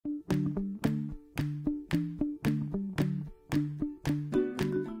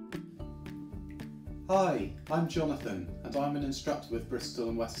Hi, I'm Jonathan and I'm an instructor with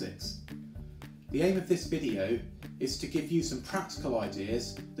Bristol Wessex. The aim of this video is to give you some practical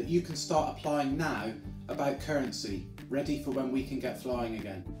ideas that you can start applying now about currency, ready for when we can get flying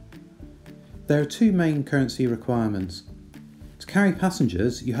again. There are two main currency requirements. To carry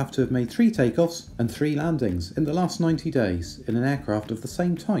passengers, you have to have made 3 takeoffs and 3 landings in the last 90 days in an aircraft of the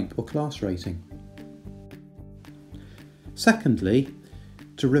same type or class rating. Secondly,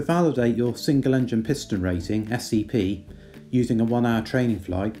 to revalidate your single engine piston rating, SEP, using a 1-hour training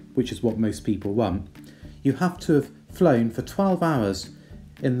flight, which is what most people want, you have to have flown for 12 hours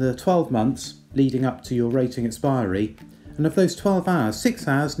in the 12 months leading up to your rating expiry, and of those 12 hours, 6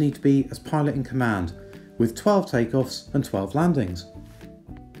 hours need to be as pilot in command, with 12 takeoffs and 12 landings.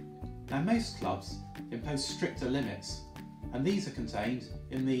 Now most clubs impose stricter limits, and these are contained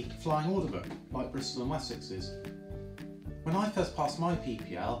in the flying order book, like Bristol and Wessex's. When I first passed my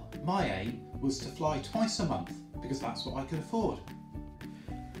PPL, my aim was to fly twice a month, because that's what I could afford.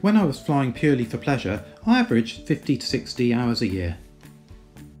 When I was flying purely for pleasure, I averaged 50 to 60 hours a year.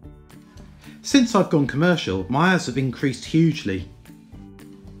 Since I've gone commercial, my hours have increased hugely.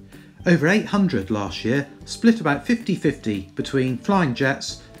 Over 800 last year, split about 50-50 between flying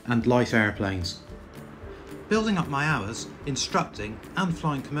jets and light aeroplanes. Building up my hours, instructing and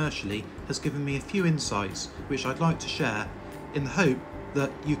flying commercially has given me a few insights which I'd like to share in the hope that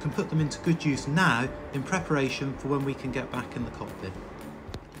you can put them into good use now in preparation for when we can get back in the cockpit.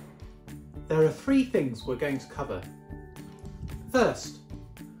 There are 3 things we're going to cover. First,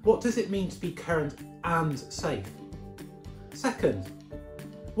 what does it mean to be current and safe? Second,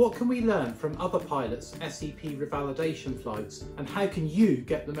 what can we learn from other pilots' SEP revalidation flights, and how can you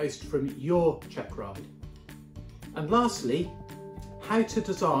get the most from your check ride? And lastly, how to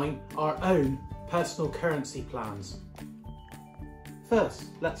design our own personal currency plans. First,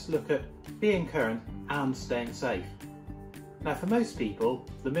 let's look at being current and staying safe. Now for most people,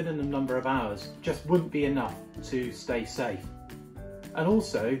 the minimum number of hours just wouldn't be enough to stay safe. And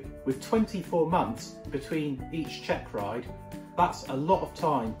also, with 24 months between each check ride, that's a lot of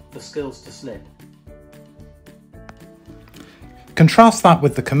time for skills to slip. Contrast that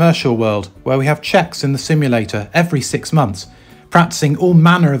with the commercial world, where we have checks in the simulator every 6 months, practicing all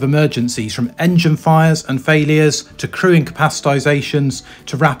manner of emergencies from engine fires and failures to crew incapacitations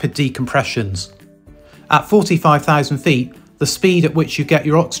to rapid decompressions. At 45,000 feet, the speed at which you get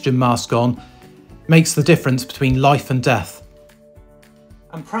your oxygen mask on makes the difference between life and death.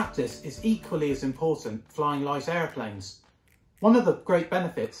 And practice is equally as important flying light aeroplanes. One of the great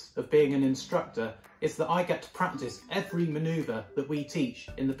benefits of being an instructor is that I get to practice every manoeuvre that we teach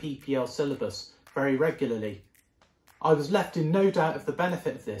in the PPL syllabus very regularly. I was left in no doubt of the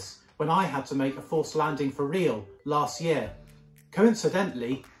benefit of this when I had to make a forced landing for real last year.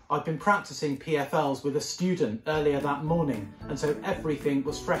 Coincidentally, I'd been practicing PFLs with a student earlier that morning, and so everything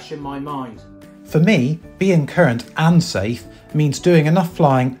was fresh in my mind. For me, being current and safe means doing enough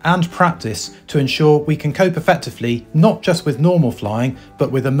flying and practice to ensure we can cope effectively, not just with normal flying,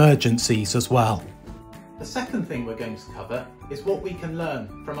 but with emergencies as well. The second thing we're going to cover is what we can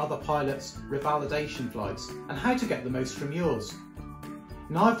learn from other pilots' revalidation flights and how to get the most from yours.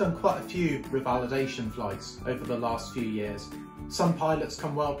 Now, I've done quite a few revalidation flights over the last few years. Some pilots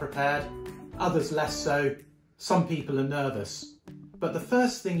come well prepared, others less so, some people are nervous. But the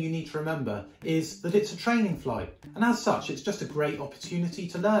first thing you need to remember is that it's a training flight, and as such it's just a great opportunity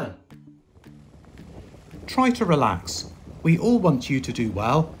to learn. Try to relax. We all want you to do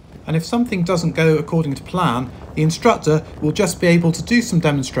well, and if something doesn't go according to plan, the instructor will just be able to do some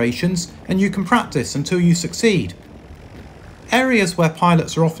demonstrations and you can practice until you succeed. Areas where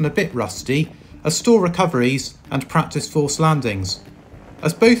pilots are often a bit rusty are store recoveries and practice forced landings.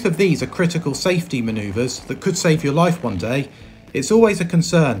 As both of these are critical safety manoeuvres that could save your life one day, it's always a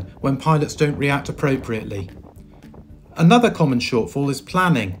concern when pilots don't react appropriately. Another common shortfall is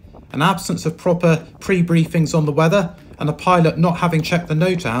planning. An absence of proper pre-briefings on the weather and a pilot not having checked the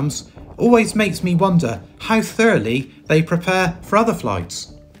NOTAMs always makes me wonder how thoroughly they prepare for other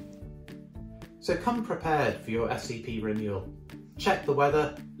flights. So come prepared for your SEP renewal. Check the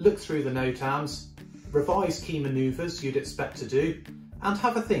weather, look through the NOTAMs, revise key manoeuvres you'd expect to do, and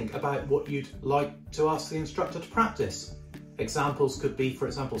have a think about what you'd like to ask the instructor to practice. Examples could be, for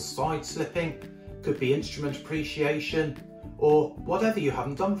example, side slipping, could be instrument appreciation, or whatever you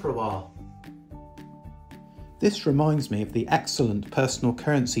haven't done for a while. This reminds me of the excellent personal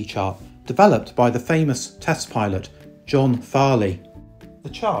currency chart developed by the famous test pilot John Farley. The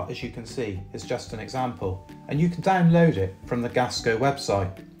chart, as you can see, is just an example, and you can download it from the GASCO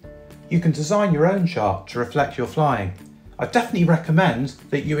website. You can design your own chart to reflect your flying. I definitely recommend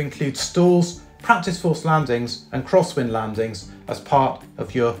that you include stalls, practice forced landings and crosswind landings as part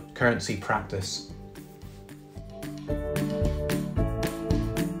of your currency practice.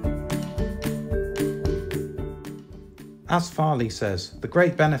 As Farley says, the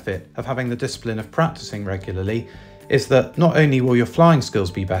great benefit of having the discipline of practicing regularly is that not only will your flying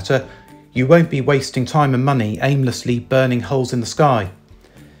skills be better, you won't be wasting time and money aimlessly burning holes in the sky.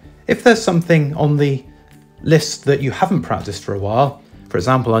 If there's something on the list that you haven't practiced for a while, for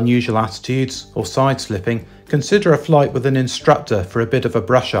example unusual attitudes or side slipping, consider a flight with an instructor for a bit of a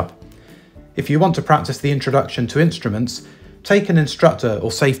brush up. If you want to practice the introduction to instruments, take an instructor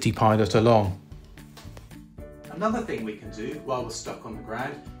or safety pilot along. Another thing we can do while we're stuck on the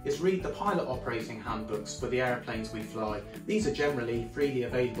ground is read the pilot operating handbooks for the aeroplanes we fly. These are generally freely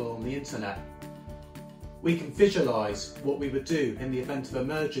available on the internet. We can visualise what we would do in the event of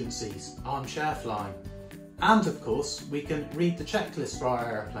emergencies, armchair flying. And of course, we can read the checklist for our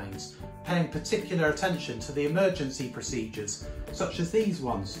aeroplanes, paying particular attention to the emergency procedures, such as these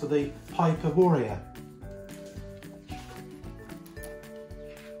ones for the Piper Warrior.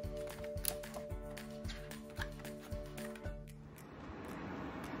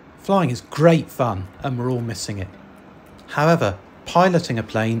 Flying is great fun and we're all missing it. However, piloting a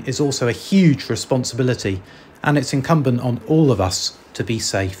plane is also a huge responsibility and it's incumbent on all of us to be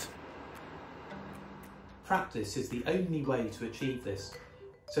safe. Practice is the only way to achieve this.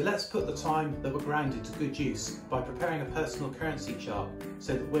 So let's put the time that we're grounded to good use by preparing a personal currency chart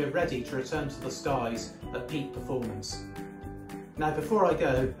so that we're ready to return to the skies at peak performance. Now before I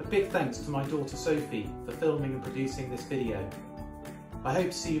go, a big thanks to my daughter Sophie for filming and producing this video. I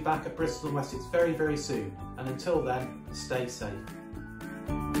hope to see you back at Bristol Wessex very soon, and until then, stay safe.